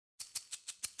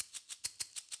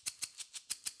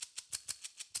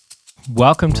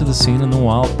Welcome to the Scene in the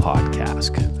Wild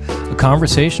podcast, a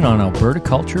conversation on Alberta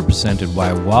culture presented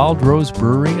by Wild Rose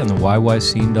Brewery and the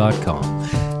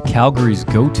YYScene.com, Calgary's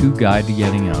go-to guide to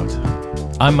getting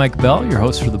out. I'm Mike Bell, your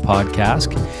host for the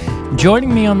podcast.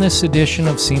 Joining me on this edition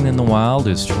of Scene in the Wild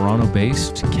is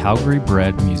Toronto-based,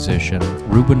 Calgary-bred musician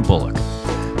Ruben Bullock,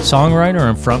 songwriter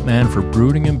and frontman for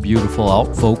brooding and beautiful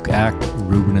alt-folk act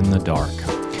Ruben in the Dark.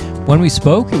 When we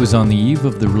spoke, it was on the eve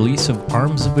of the release of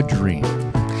Arms of a Dream.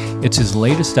 It's his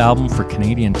latest album for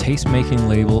Canadian taste-making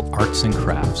label Arts and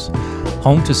Crafts,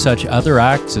 home to such other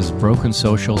acts as Broken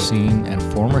Social Scene and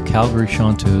former Calgary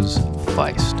chanteuse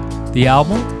Feist. The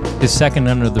album, his second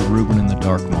under the Ruben in the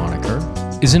Dark moniker,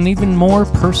 is an even more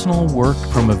personal work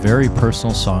from a very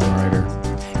personal songwriter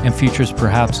and features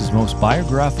perhaps his most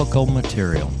biographical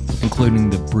material,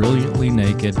 including the brilliantly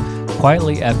naked,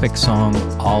 quietly epic song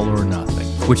All or Nothing,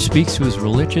 which speaks to his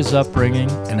religious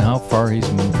upbringing and how far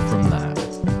he's moved from that.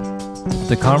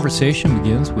 The conversation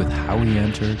begins with how he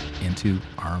entered into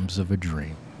Arms of a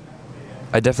Dream.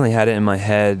 I definitely had it in my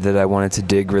head that I wanted to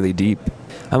dig really deep.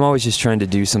 I'm always just trying to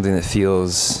do something that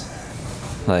feels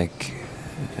like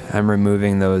I'm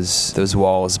removing those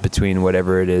walls between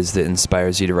whatever it is that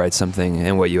inspires you to write something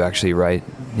and what you actually write.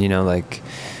 You know, like,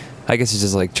 I guess it's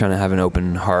just like trying to have an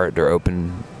open heart or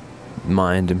open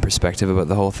mind and perspective about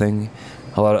the whole thing.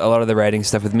 A lot of the writing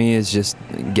stuff with me is just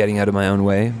getting out of my own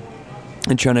way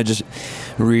and trying to just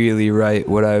really write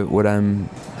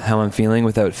how I'm feeling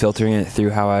without filtering it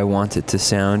through how I want it to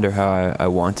sound or how I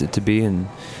want it to be, and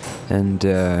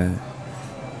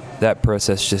that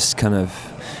process just kind of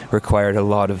required a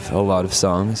lot of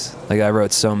songs. Like, I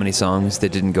wrote so many songs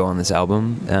that didn't go on this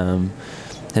album, and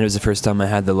it was the first time I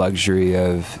had the luxury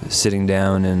of sitting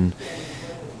down and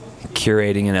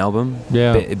curating an album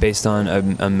based on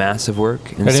a massive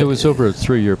work. And it was over a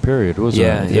 3-year period,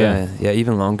 wasn't it? Yeah,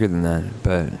 even longer than that.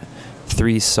 But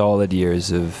 3 solid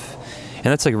years of, and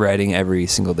that's like writing every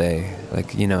single day,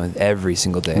 like, you know, every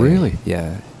single day. Really?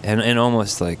 Yeah, and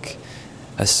almost like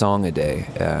a song a day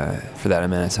for that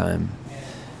amount of time.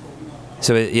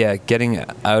 So getting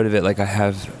out of it, like, I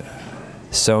have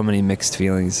so many mixed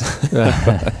feelings.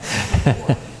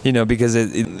 You know, because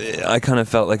I kind of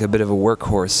felt like a bit of a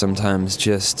workhorse sometimes,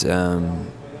 just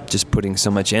putting so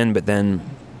much in. But then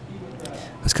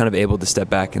I was kind of able to step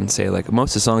back and say, like,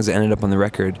 most of the songs that ended up on the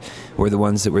record were the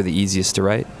ones that were the easiest to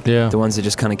write. Yeah. The ones that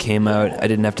just kind of came out. I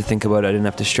didn't have to think about. I didn't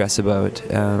have to stress about.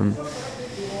 And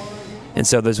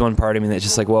so there's one part of me that's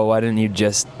just like, well, why didn't you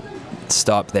just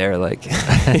stop there? Like,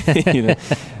 you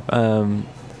know,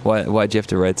 why'd you have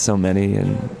to write so many?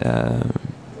 And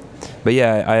but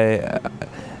yeah,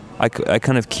 I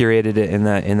kind of curated it in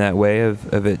that way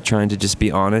of it trying to just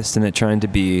be honest and it trying to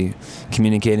be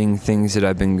communicating things that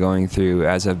I've been going through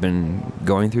as I've been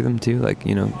going through them too, like,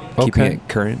 you know, keeping it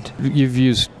current. You've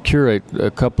used curate a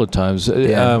couple of times,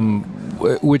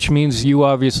 which means you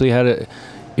obviously had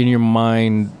in your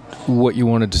mind what you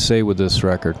wanted to say with this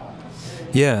record.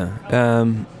 Yeah.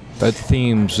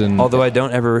 Themes and... Although I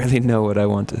don't ever really know what I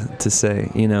want to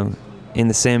say, you know. In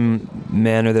the same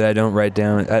manner that I don't write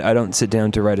down, I don't sit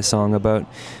down to write a song about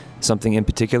something in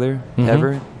particular,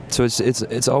 ever. So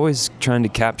it's always trying to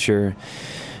capture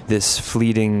this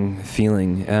fleeting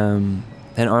feeling. And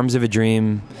Arms of a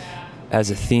Dream as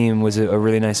a theme was a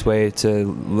really nice way to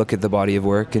look at the body of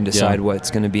work and decide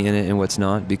what's going to be in it and what's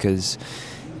not, because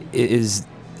it is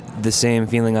the same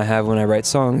feeling I have when I write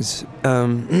songs.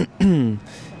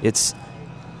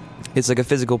 It's like a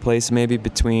physical place maybe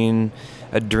between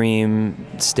a dream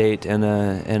state and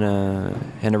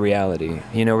a reality,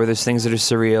 you know, where there's things that are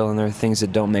surreal and there are things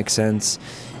that don't make sense,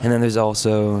 and then there's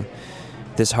also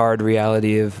this hard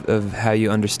reality of how you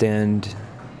understand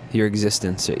your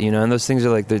existence, you know, and those things are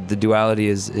like the duality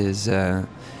is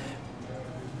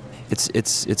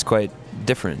it's quite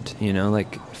different, you know,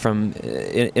 like from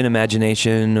an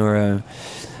imagination or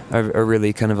a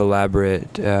really kind of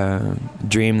elaborate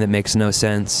dream that makes no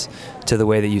sense to the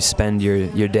way that you spend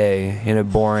your day in a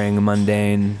boring,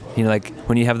 mundane, you know, like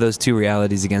when you have those two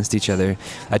realities against each other.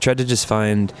 I tried to just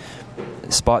find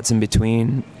spots in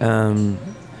between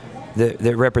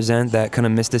that represent that kind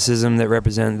of mysticism, that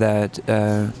represent that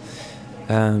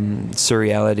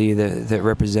surreality, that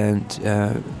represent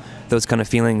those kind of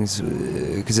feelings,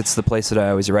 because it's the place that I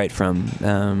always write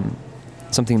from.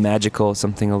 Something magical,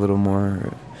 something a little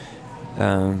more...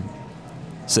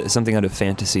 something out of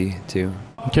fantasy too.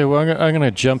 Okay, well, I'm going to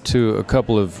jump to a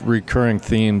couple of recurring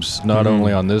themes, not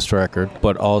only on this record,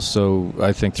 but also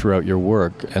I think throughout your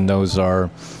work, and those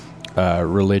are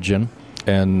religion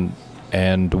and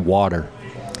water.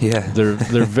 Yeah, they're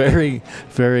very,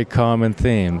 very common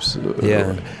themes.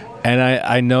 Yeah, and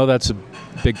I know that's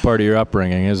big part of your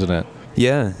upbringing, isn't it?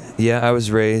 Yeah. I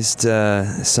was raised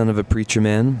son of a preacher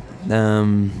man.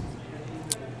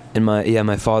 And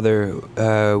my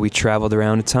father, we traveled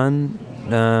around a ton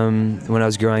when I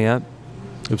was growing up.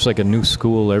 It was like a new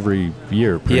school every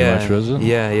year, pretty much, wasn't it?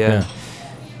 Yeah.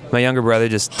 My younger brother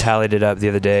just tallied it up the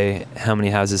other day, how many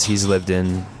houses he's lived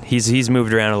in. He's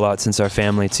moved around a lot since our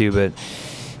family too, but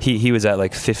he was at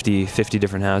like 50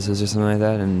 different houses or something like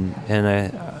that, and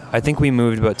I think we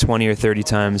moved about 20 or 30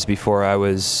 times before I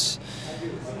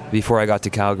got to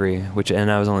Calgary,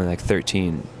 and I was only like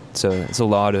 13. So it's a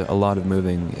lot of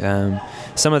moving.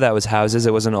 Some of that was houses.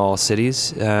 It wasn't all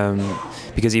cities,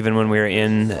 because even when we were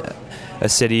in a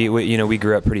city, we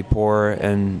grew up pretty poor,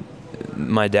 and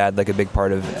my dad, like a big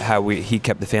part of how he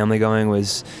kept the family going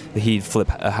was he'd flip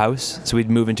a house. So we'd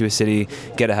move into a city,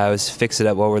 get a house, fix it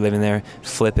up while we're living there,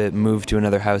 flip it, move to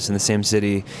another house in the same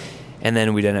city, and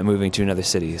then we'd end up moving to another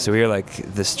city. So we were like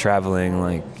this traveling,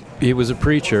 like. He was a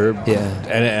preacher,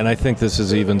 and I think this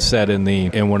is even said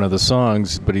in one of the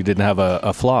songs, but he didn't have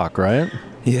a flock, right?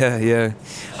 Yeah.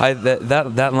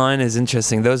 That line is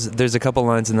interesting. There's a couple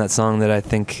lines in that song that I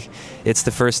think it's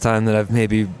the first time that I've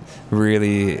maybe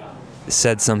really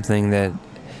said something that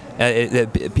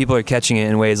people are catching it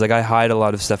in ways. Like, I hide a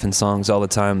lot of stuff in songs all the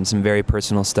time, some very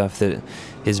personal stuff that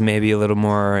is maybe a little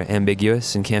more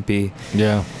ambiguous and can't be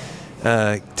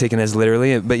taken as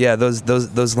literally. But yeah,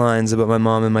 those lines about my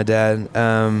mom and my dad.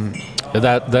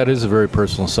 That is a very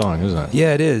personal song, isn't it?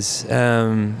 Yeah, it is.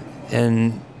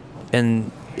 And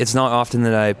it's not often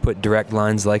that I put direct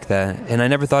lines like that. And I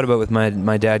never thought about it with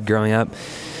my dad growing up,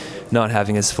 not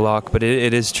having his flock. But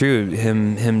it is true,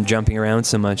 him jumping around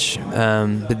so much.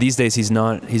 But these days he's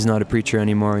not a preacher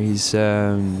anymore. He's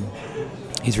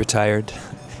retired,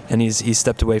 and he's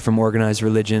stepped away from organized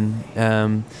religion.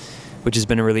 Which has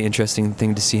been a really interesting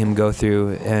thing to see him go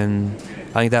through, and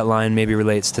I think that line maybe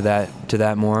relates to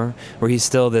that more, where he's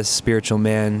still this spiritual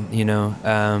man,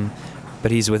 but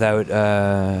he's without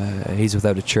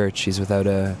a church, he's without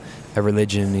a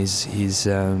religion, he's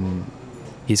kind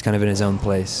of in his own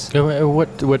place.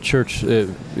 What church,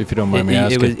 if you don't mind me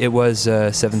asking? It was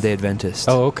Seventh-day Adventist.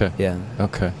 Oh, okay. Yeah.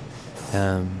 Okay.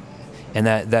 And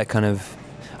that kind of,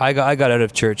 I got out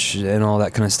of church and all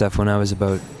that kind of stuff when I was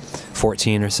about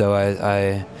 14 or so.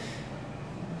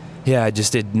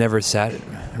 It never sat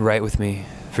right with me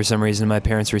for some reason. My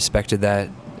parents respected that,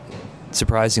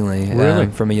 surprisingly, really?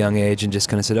 From a young age, and just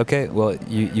kind of said, okay, well,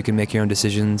 you can make your own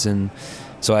decisions. And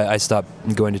so I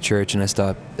stopped going to church, and I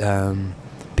stopped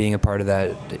being a part of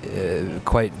that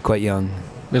quite young.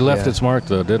 It left its mark,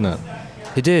 though, didn't it?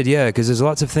 It did, yeah, because there's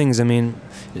lots of things. I mean,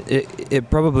 it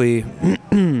probably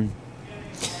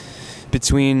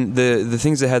between the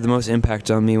things that had the most impact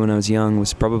on me when I was young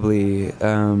was probably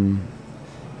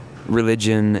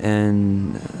religion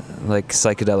and like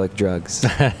psychedelic drugs.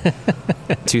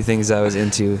 Two things I was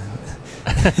into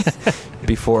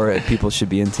before people should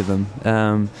be into them.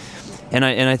 And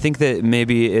I think that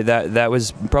maybe that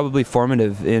was probably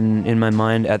formative in my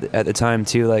mind at the time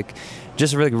too, like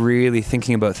just really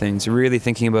thinking about things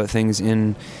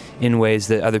in ways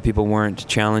that other people weren't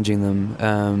challenging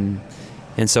them.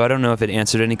 And so I don't know if it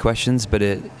answered any questions, but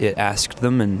it asked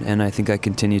them, and I think I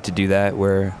continue to do that,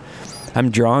 where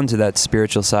I'm drawn to that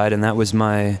spiritual side, and that was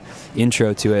my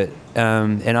intro to it.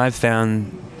 And I've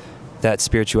found that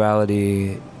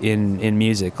spirituality in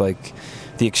music, like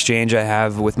the exchange I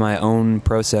have with my own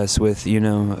process, with the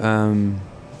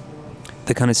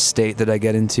kind of state that I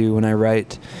get into when I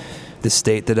write, the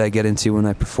state that I get into when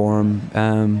I perform.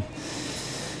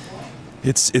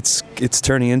 It's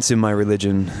turning into my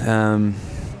religion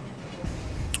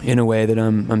in a way that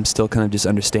I'm still kind of just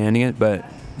understanding it, but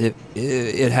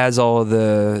it has all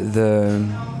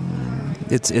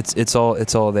it's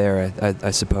all there.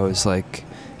 I suppose, like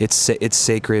it's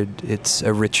sacred. It's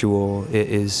a ritual.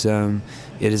 It's a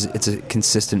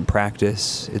consistent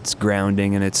practice. It's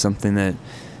grounding, and it's something that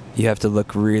you have to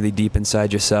look really deep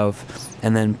inside yourself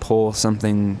and then pull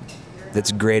something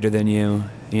that's greater than you,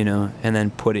 and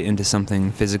then put it into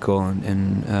something physical.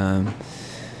 And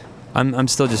I'm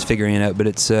still just figuring it out, but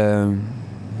it's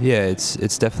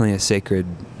definitely a sacred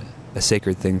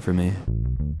thing for me.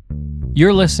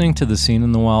 You're listening to the Scene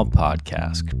in the Wild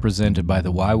podcast, presented by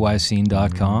the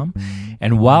YYScene.com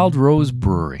and Wild Rose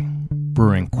Brewery,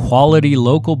 brewing quality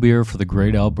local beer for the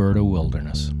great Alberta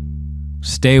wilderness.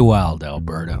 Stay wild,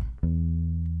 Alberta.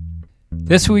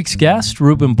 This week's guest,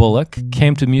 Ruben Bullock,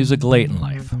 came to music late in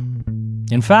life.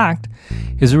 In fact,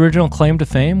 his original claim to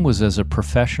fame was as a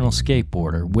professional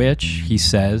skateboarder, which, he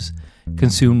says,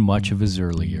 consumed much of his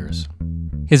early years.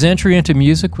 His entry into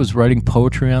music was writing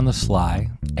poetry on the sly,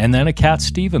 and then a Cat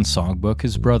Stevens songbook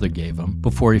his brother gave him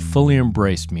before he fully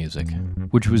embraced music,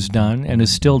 which was done and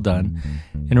is still done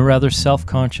in a rather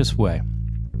self-conscious way.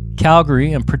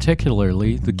 Calgary, and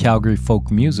particularly the Calgary Folk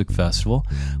Music Festival,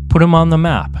 put him on the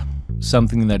map,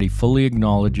 something that he fully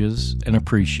acknowledges and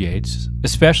appreciates,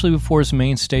 especially before his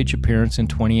main stage appearance in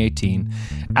 2018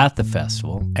 at the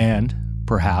festival, and,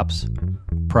 perhaps,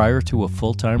 prior to a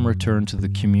full-time return to the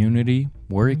community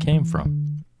where he came from.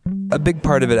 A big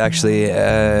part of it actually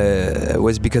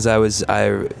was because I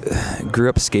grew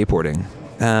up skateboarding,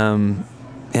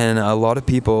 and a lot of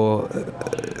people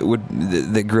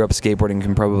that grew up skateboarding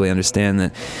can probably understand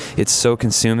that it's so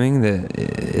consuming that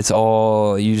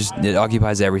it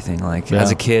occupies everything. Like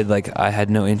as a kid, like I had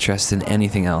no interest in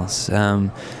anything else,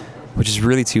 which is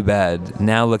really too bad.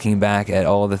 Now looking back at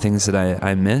all the things that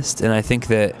I missed, and I think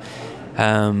that.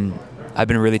 I've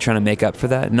been really trying to make up for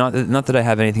that. Not that I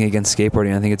have anything against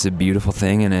skateboarding. I think it's a beautiful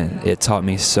thing, and it taught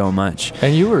me so much.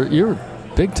 And you were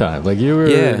big time. Like you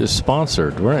were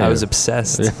sponsored, weren't you? I was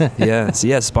obsessed.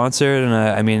 Sponsored, and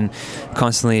I mean,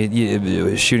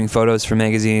 constantly shooting photos for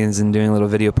magazines and doing little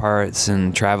video parts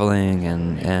and traveling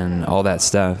and all that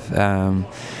stuff.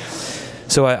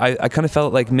 So I kind of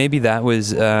felt like maybe that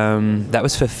was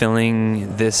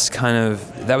fulfilling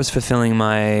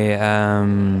my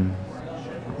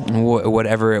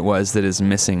whatever it was that is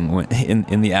missing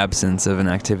in the absence of an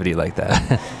activity like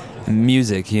that.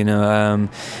 Music, you know.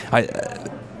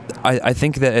 I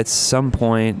think that at some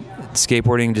point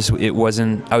skateboarding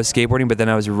I was skateboarding, but then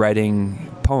I was writing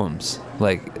poems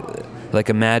like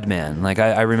a madman. Like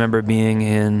I remember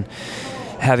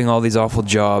having all these awful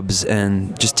jobs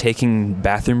and just taking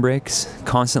bathroom breaks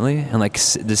constantly, and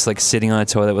just sitting on a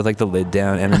toilet with like the lid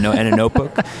down and a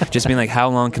notebook, just being like, how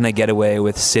long can I get away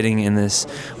with sitting in this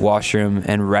washroom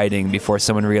and writing before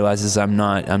someone realizes I'm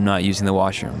not using the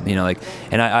washroom, you know, like.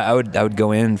 And I would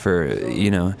go in for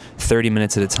 30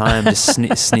 minutes at a time, just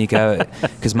sneak out,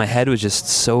 because my head was just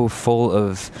so full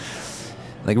of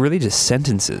like really just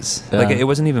sentences. Yeah. Like it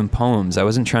wasn't even poems. I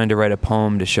wasn't trying to write a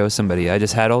poem to show somebody. I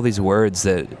just had all these words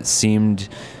that seemed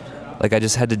like I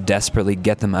just had to desperately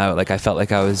get them out. Like I felt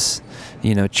like I was,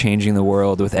 changing the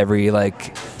world with every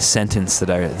like sentence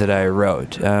that I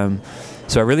wrote.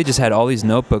 So I really just had all these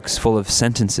notebooks full of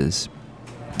sentences.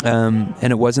 And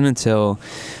it wasn't until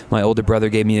my older brother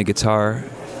gave me a guitar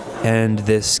and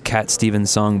this Cat Stevens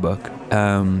songbook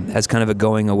as kind of a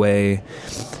going away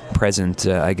present,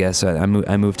 I guess.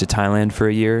 I moved to Thailand for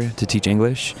a year to teach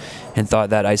English, and thought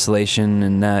that isolation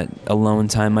and that alone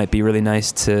time might be really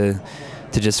nice to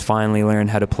just finally learn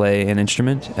how to play an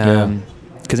instrument.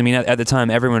 Because at the time,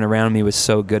 everyone around me was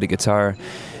so good at guitar.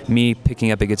 Me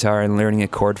picking up a guitar and learning a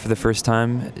chord for the first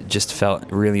time just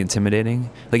felt really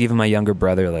intimidating. Like even my younger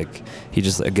brother, like he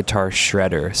just a guitar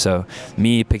shredder. So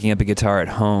me picking up a guitar at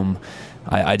home,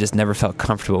 I just never felt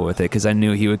comfortable with it, because I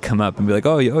knew he would come up and be like,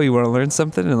 oh, you want to learn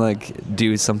something? And like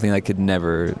do something I could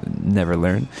never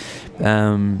learn.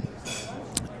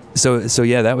 So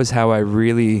yeah, that was how I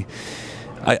really,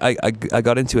 I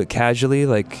got into it casually,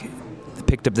 like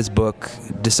picked up this book,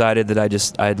 decided that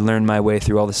I'd learned my way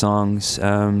through all the songs,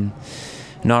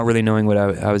 not really knowing what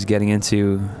I was getting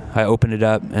into. I opened it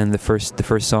up, and the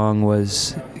first song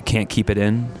was Can't Keep It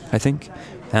In, I think.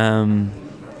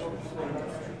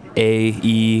 A,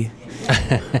 E,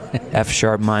 F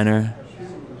sharp minor,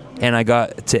 and I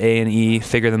got to A and E,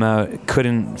 figured them out,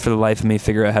 couldn't for the life of me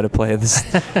figure out how to play this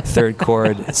third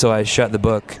chord, so I shut the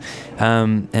book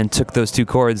and took those two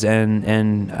chords,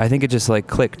 and I think it just like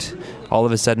clicked. All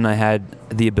of a sudden I had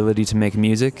the ability to make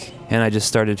music, and I just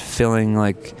started filling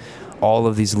like all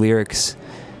of these lyrics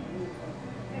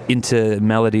into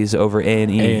melodies over A and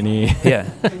E. A and E. Yeah,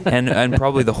 and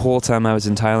probably the whole time I was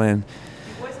in Thailand,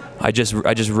 I just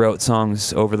wrote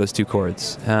songs over those two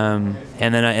chords, and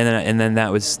then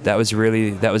that was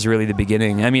really the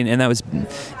beginning. I mean, and that was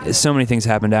so many things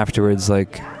happened afterwards,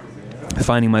 like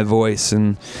finding my voice,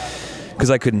 and because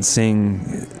I couldn't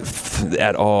sing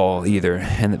at all either,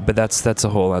 but that's a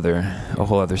whole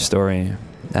other story.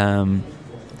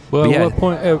 Well, yeah.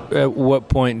 At what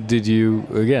point did you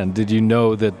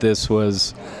know that this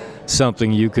was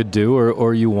something you could do,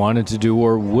 or you wanted to do,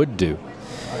 or would do?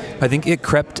 I think it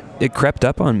crept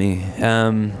up on me,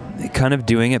 kind of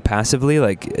doing it passively.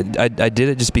 Like I did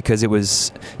it just because it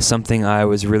was something I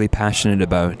was really passionate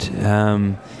about,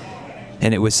 and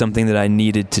it was something that I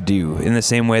needed to do. In the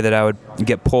same way that I would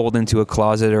get pulled into a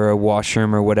closet or a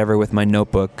washroom or whatever with my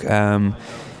notebook, I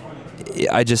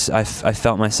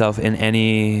felt myself in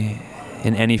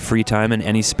any free time and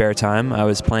any spare time, I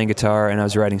was playing guitar and I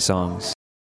was writing songs.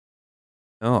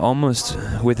 Almost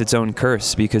with its own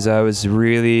curse, because I was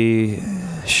really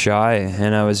shy,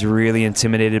 and I was really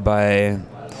intimidated by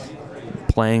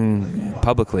playing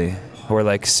publicly or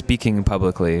like speaking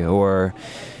publicly, and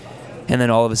then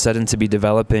all of a sudden to be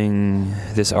developing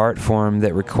this art form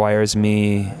that requires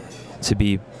me to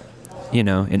be, you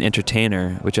know, an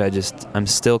entertainer, which I'm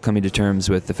still coming to terms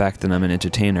with the fact that I'm an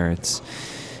entertainer.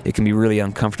 It can be really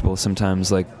uncomfortable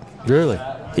sometimes. Like, really?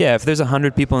 Yeah, if there's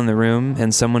 100 people in the room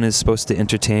and someone is supposed to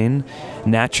entertain,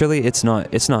 naturally it's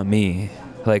not me.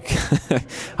 Like,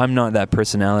 I'm not that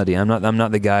personality. I'm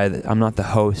not the guy I'm not the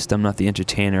host. I'm not the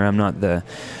entertainer. I'm not the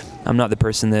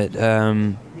person that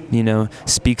you know,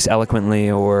 speaks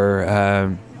eloquently or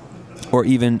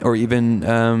even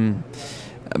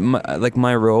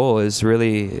my role is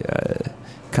really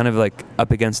kind of like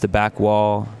up against the back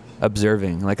wall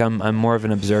observing. Like, I'm more of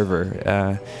an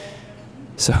observer.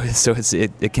 So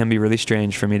it can be really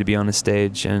strange for me to be on a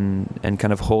stage and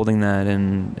kind of holding that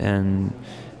and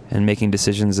making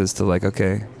decisions as to, like,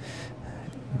 okay,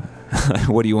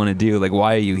 what do you want to do? Like,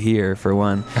 why are you here, for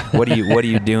one? What are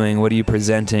you doing? What are you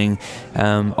presenting?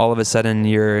 All of a sudden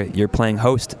you're playing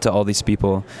host to all these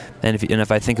people, and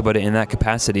if I think about it in that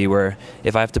capacity, where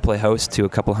if I have to play host to a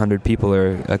couple hundred people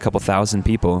or a couple thousand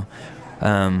people,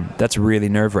 that's really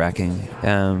nerve-wracking.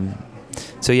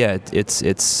 So yeah,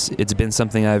 it's been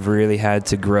something I've really had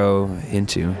to grow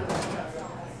into.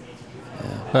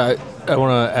 I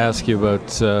want to ask you about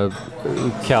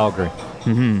Calgary.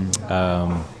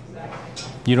 Mm-hmm.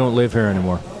 You don't live here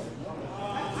anymore.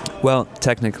 Well,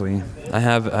 technically, I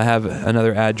have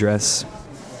another address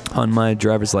on my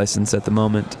driver's license at the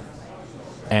moment.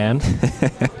 And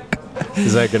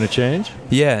is that going to change?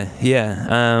 Yeah.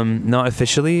 Not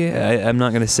officially. I'm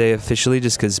not going to say officially,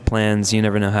 just because plans, you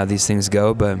never know how these things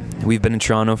go. But we've been in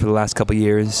Toronto for the last couple of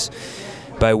years.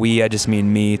 By we, I just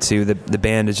mean me too. The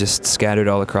band is just scattered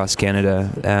all across Canada.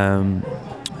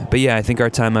 But yeah, I think our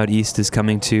time out east is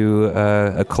coming to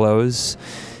a close.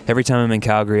 Every time I'm in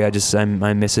Calgary, I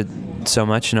miss it so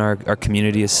much, and our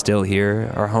community is still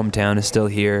here. Our hometown is still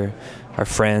here. Our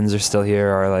friends are still here.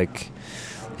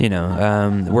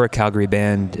 We're a Calgary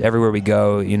band. Everywhere we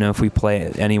go, you know, if we play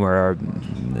anywhere,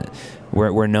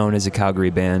 we're known as a Calgary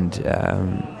band.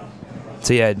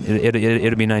 So yeah,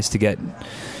 it'll be nice to get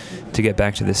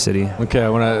back to this city. Okay, I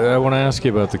want to ask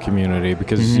you about the community,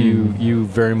 because you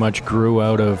very much grew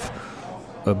out of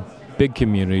a big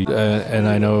community, and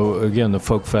I know, again, the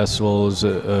folk festival is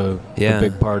a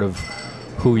big part of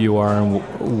who you are and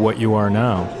what you are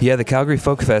now. Yeah, the Calgary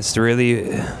Folk Fest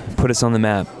really put us on the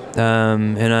map,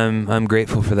 and I'm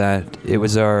grateful for that. It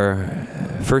was our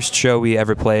first show we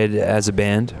ever played as a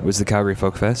band, was the Calgary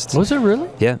Folk Fest. Was it really?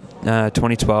 Yeah,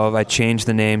 2012. I changed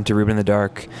the name to Ruben in the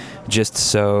Dark just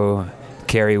so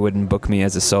Carrie wouldn't book me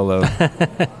as a solo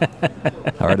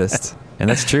artist, and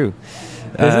that's true.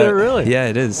 Is it really? Yeah,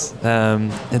 it is.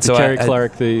 And so Carrie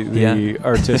Clark, the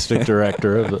artistic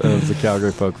director of the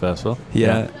Calgary Folk Festival.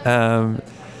 Yeah.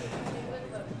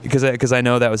 Because I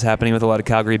know that was happening with a lot of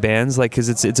Calgary bands, like, because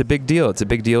it's a big deal. It's a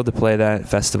big deal to play that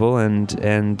festival,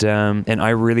 and I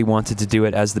really wanted to do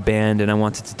it as the band, and I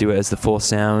wanted to do it as the full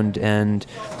sound, and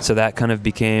so that kind of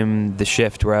became the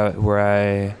shift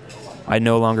where I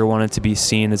no longer wanted to be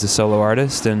seen as a solo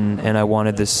artist, and I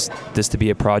wanted this to be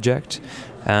a project.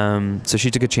 So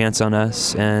she took a chance on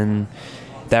us, and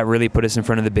that really put us in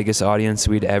front of the biggest audience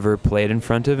we'd ever played in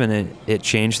front of, and it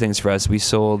changed things for us. We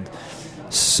sold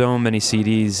so many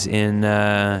CDs in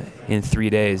 3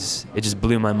 days. It just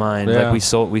blew my mind. Yeah.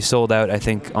 Like, we sold out, I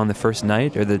think, on the first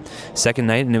night or the second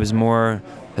night, and it was more,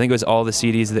 I think it was all the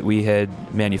CDs that we had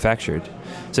manufactured.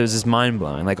 So it was just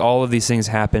mind-blowing. Like, all of these things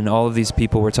happened. All of these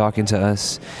people were talking to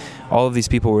us. All of these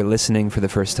people were listening for the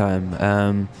first time.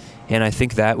 And I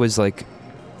think that was like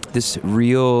this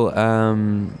real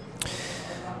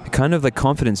kind of like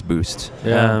confidence boost.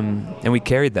 Yeah. And we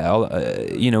carried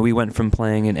that. We went from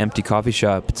playing an empty coffee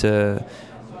shop to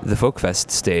the Folk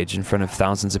Fest stage in front of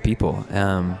thousands of people.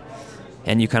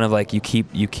 And you kind of like, you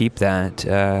keep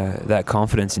that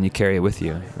confidence, and you carry it with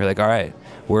you. You're like, all right,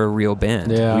 we're a real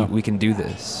band. Yeah. We can do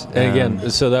this. And again,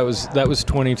 so that was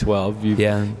 2012.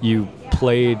 You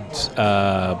played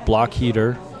Block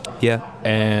Heater. Yeah.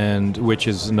 And which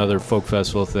is another folk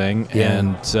festival thing. Yeah.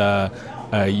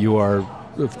 And you are,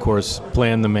 of course,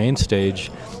 playing the main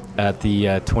stage at the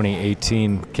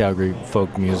 2018 Calgary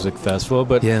Folk Music Festival.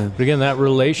 But again, that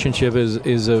relationship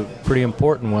is a pretty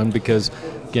important one, because,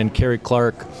 again, Carrie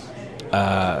Clark,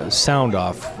 Sound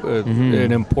Off,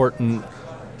 an important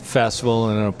festival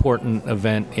and an important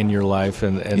event in your life,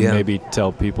 and maybe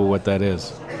tell people what that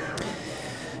is.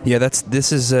 Yeah,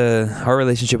 this is our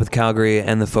relationship with Calgary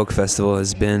and the Folk Festival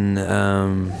has been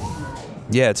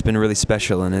Yeah, it's been really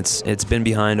special, and it's been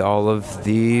behind all of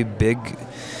the big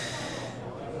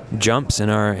jumps in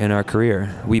our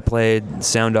career. We played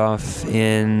Sound Off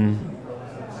in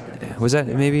was that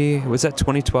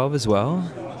 2012 as well?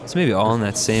 It's maybe all in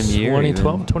that same year.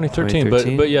 2012,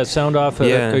 2013. But yeah, Sound Off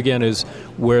again is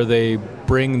where they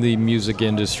bring the music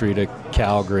industry to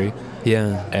Calgary.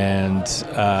 Yeah. And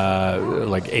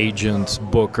like agents,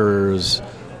 bookers,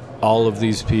 all of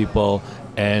these people,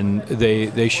 and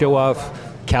they show off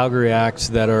Calgary acts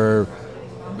that are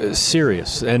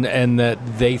serious and that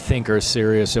they think are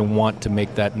serious and want to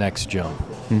make that next jump.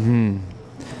 Mm-hmm.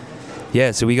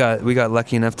 Yeah, so we got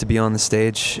lucky enough to be on the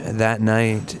stage that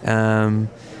night, and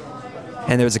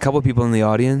there was a couple of people in the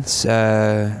audience.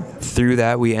 Through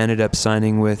that, we ended up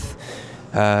signing with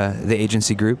the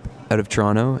agency group out of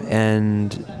Toronto,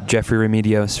 and Jeffrey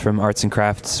Remedios from Arts and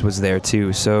Crafts was there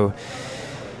too. So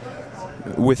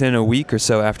within a week or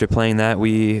so after playing that,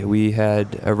 we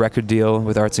had a record deal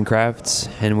with Arts and Crafts,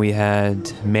 and we had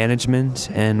management,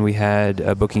 and we had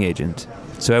a booking agent.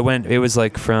 So it was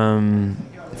like from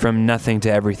nothing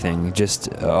to everything,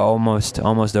 just almost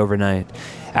overnight.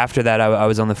 After that, I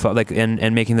was on the phone, like,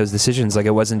 and making those decisions. Like,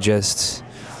 it wasn't just,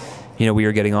 we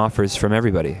were getting offers from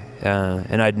everybody,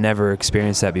 and I'd never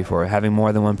experienced that before. Having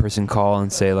more than one person call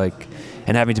and say, like,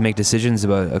 and having to make decisions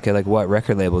about, okay, like, what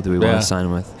record label do we want to sign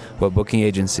with, what booking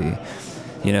agency,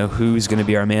 who's going to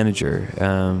be our manager.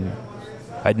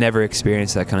 I'd never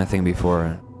experienced that kind of thing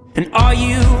before. And all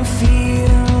you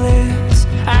feel is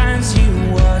as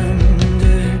you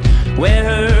wonder where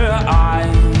her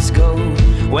eyes go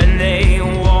when they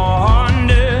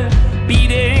wander,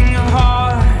 beating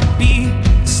heartbeat,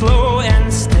 slow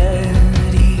and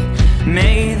steady.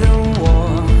 May the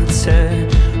water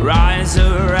rise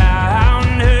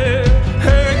around her,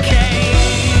 hurricane.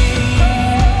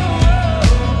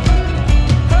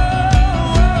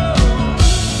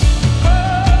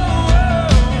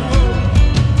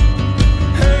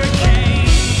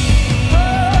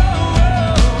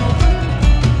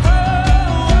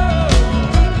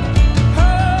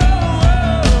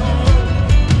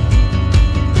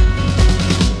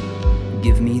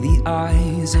 Give me the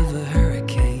eyes of a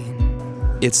hurricane.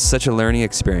 It's such a learning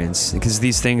experience because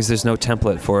these things, there's no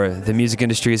template for it. The music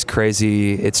industry is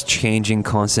crazy. It's changing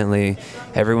constantly.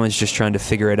 Everyone's just trying to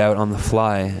figure it out on the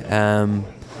fly.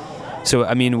 So,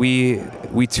 I mean, we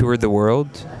toured the world.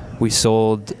 We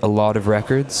sold a lot of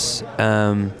records,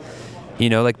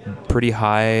 like pretty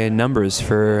high numbers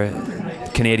for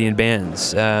Canadian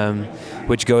bands,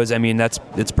 which goes, I mean,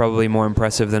 it's probably more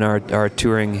impressive than our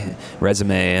touring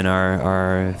resume and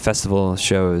our festival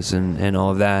shows and all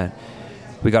of that.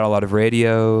 We got a lot of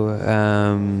radio.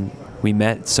 We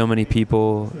met so many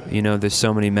people. There's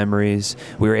so many memories.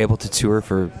 We were able to tour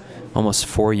for almost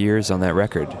 4 years on that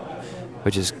record,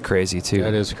 which is crazy too.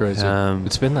 That is crazy.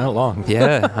 It's been that long.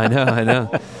 Yeah, I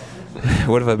know.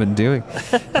 What have I been doing?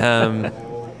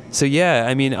 So yeah,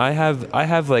 I mean, I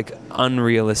have like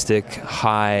unrealistic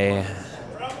high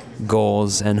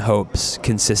goals and hopes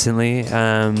consistently.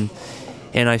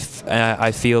 And I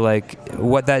feel like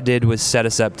what that did was set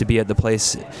us up to be at the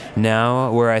place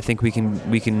now where I think we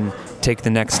can take the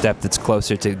next step that's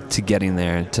closer to getting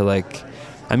there. To like,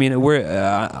 I mean,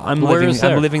 I'm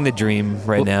living the dream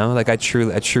right now. Like I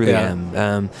truly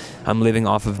am. I'm living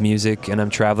off of music, and I'm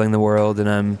traveling the world, and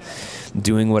I'm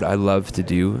doing what I love to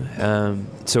do.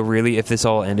 So really, if this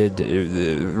all ended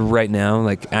right now,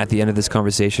 like at the end of this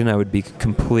conversation, I would be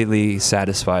completely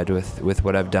satisfied with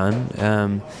what I've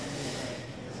done.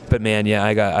 But man, yeah,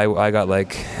 I got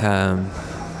like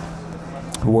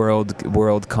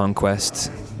world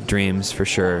conquest dreams for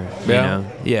sure.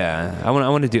 Yeah. I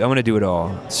want to do it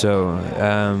all. So,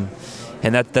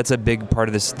 and that's a big part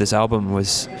of this album,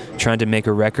 was trying to make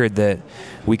a record that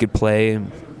we could play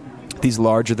these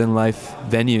larger than life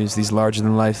venues, these larger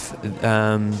than life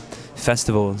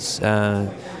festivals,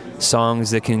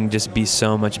 songs that can just be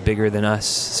so much bigger than us,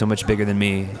 so much bigger than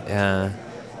me.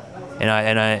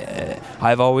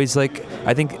 I've always I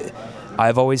think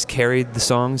I've always carried the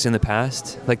songs in the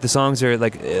past. Like the songs are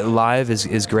like live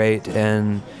is great,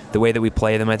 and the way that we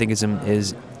play them, I think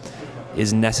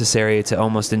is necessary to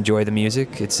almost enjoy the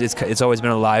music. It's always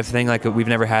been a live thing. Like we've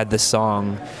never had this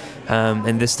song,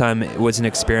 and this time it was an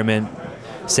experiment,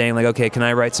 saying like, okay, can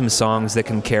I write some songs that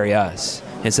can carry us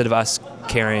instead of us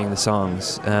carrying the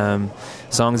songs?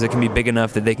 Songs that can be big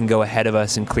enough that they can go ahead of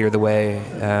us and clear the way.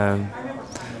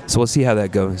 So we'll see how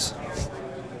that goes.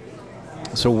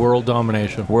 So world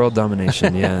domination. World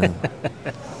domination, yeah.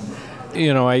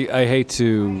 I hate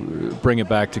to bring it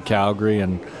back to Calgary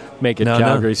and make it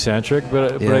Calgary-centric,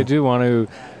 but I do want to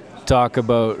talk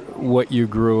about what you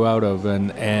grew out of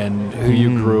and who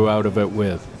you grew out of it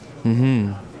with.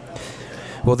 Mm-hmm.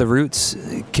 Well, the roots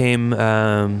came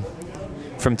from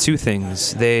two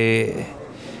things.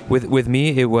 With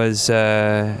me, it was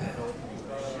I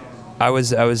was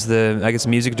the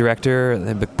music director,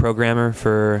 the programmer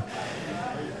for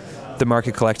the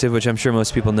Market Collective, which I'm sure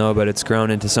most people know, but it's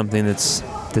grown into something that's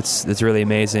really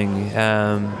amazing.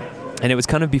 And it was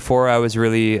kind of before I was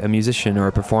really a musician or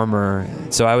a performer.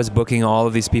 So I was booking all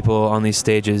of these people on these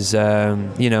stages, at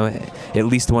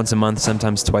least once a month,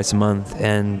 sometimes twice a month.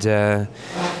 And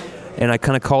I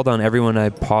kind of called on everyone I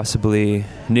possibly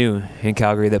knew in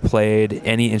Calgary that played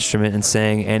any instrument and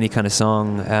sang any kind of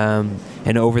song.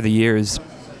 And over the years,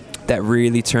 that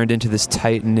really turned into this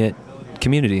tight-knit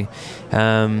community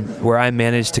where I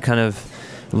managed to kind of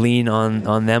lean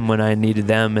on them when I needed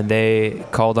them, and they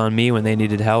called on me when they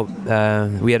needed help.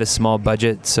 We had a small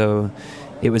budget, so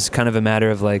it was kind of a matter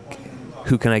of like,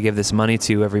 who can I give this money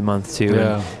to every month to?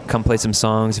 Yeah. And come play some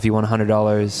songs if you want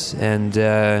 $100. And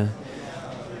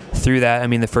through that, I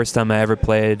mean, the first time I ever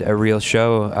played a real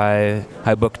show,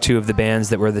 I booked two of the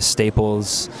bands that were the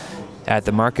staples at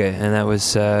the Market, and that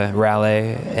was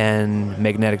Raleigh and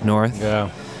Magnetic North. Yeah.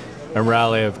 And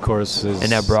Raleigh, of course, is...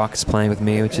 And now Brock's playing with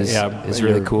me, which is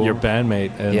really cool. Your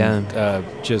bandmate,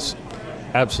 and just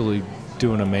absolutely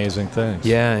doing amazing things.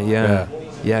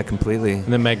 Yeah, completely.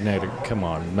 And then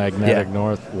Magnetic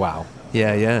North, wow.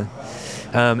 Yeah.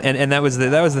 And that was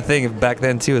the thing back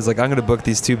then too. Is like, I'm gonna book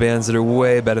these two bands that are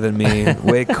way better than me,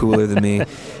 way cooler than me,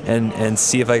 and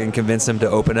see if I can convince them to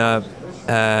open up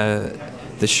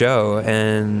the show,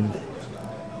 and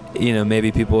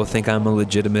maybe people will think I'm a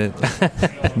legitimate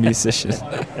musician.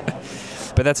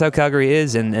 But that's how Calgary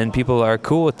is, and people are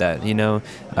cool with that.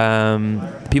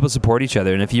 People support each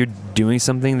other, and if you're doing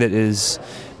something that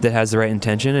has the right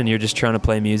intention, and you're just trying to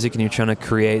play music, and you're trying to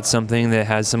create something that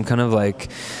has some kind of like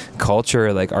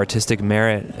culture, like artistic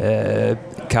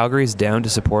merit, Calgary's down to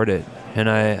support it. And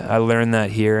I learned that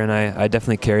here, and I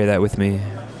definitely carry that with me.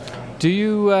 Do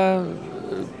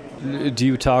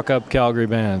you talk up Calgary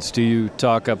bands? Do you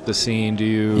talk up the scene? Do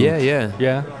you?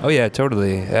 Yeah. Oh yeah,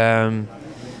 totally.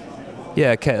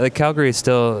 Calgary is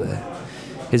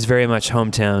very much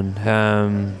hometown.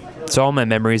 So all my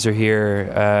memories are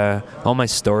here. All my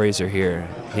stories are here.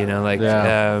 I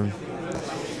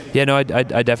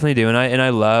definitely do, and I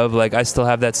love, like, I still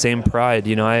have that same pride.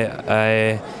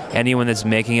 Anyone that's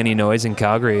making any noise in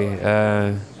Calgary,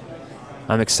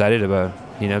 I'm excited about.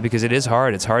 Because it is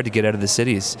hard. It's hard to get out of the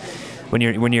cities. When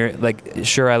you're like,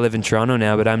 sure, I live in Toronto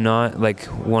now, but I'm not like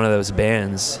one of those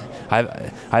bands.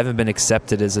 I haven't been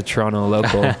accepted as a Toronto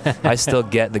local. I still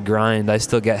get the grind. I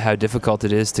still get how difficult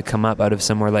it is to come up out of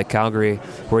somewhere like Calgary,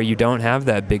 where you don't have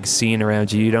that big scene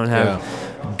around you. You don't have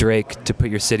Drake to put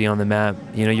your city on the map.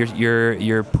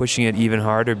 You're pushing it even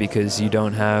harder because you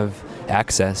don't have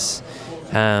access.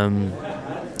 And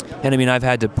I mean, I've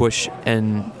had to push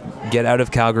and get out of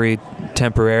Calgary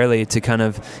temporarily to kind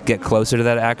of get closer to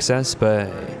that access,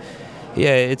 but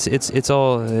yeah, it's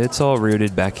all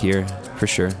rooted back here for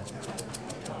sure.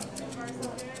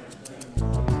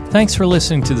 Thanks for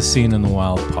listening to the Scene in the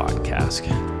Wild podcast.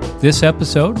 This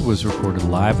episode was recorded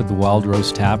live at the Wild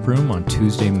Rose Tap Room on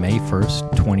Tuesday, May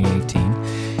 1st, 2018,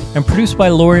 and produced by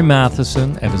Laurie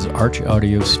Matheson at his Arch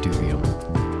Audio studio.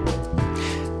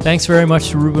 Thanks very much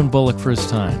to Ruben Bullock for his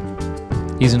time.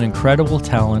 He's an incredible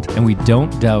talent, and we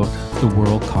don't doubt the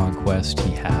world conquest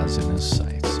he has in his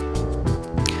sights.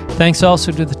 Thanks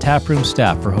also to the Taproom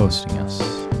staff for hosting us.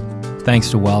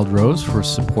 Thanks to Wild Rose for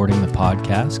supporting the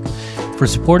podcast, for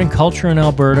supporting culture in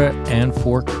Alberta, and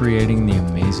for creating the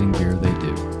amazing beer they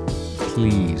do.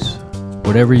 Please,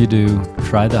 whatever you do,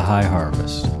 try the High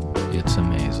Harvest. It's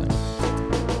amazing.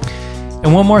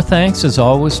 And one more thanks, as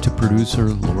always, to producer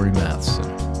Laurie Matheson,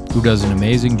 who does an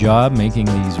amazing job making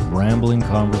these rambling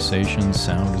conversations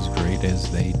sound as great as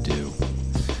they do.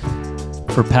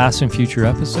 For past and future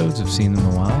episodes of Scene in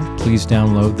the Wild, please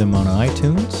download them on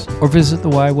iTunes or visit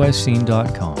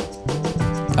theyyyscene.com.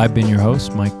 I've been your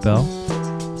host, Mike Bell.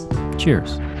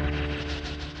 Cheers.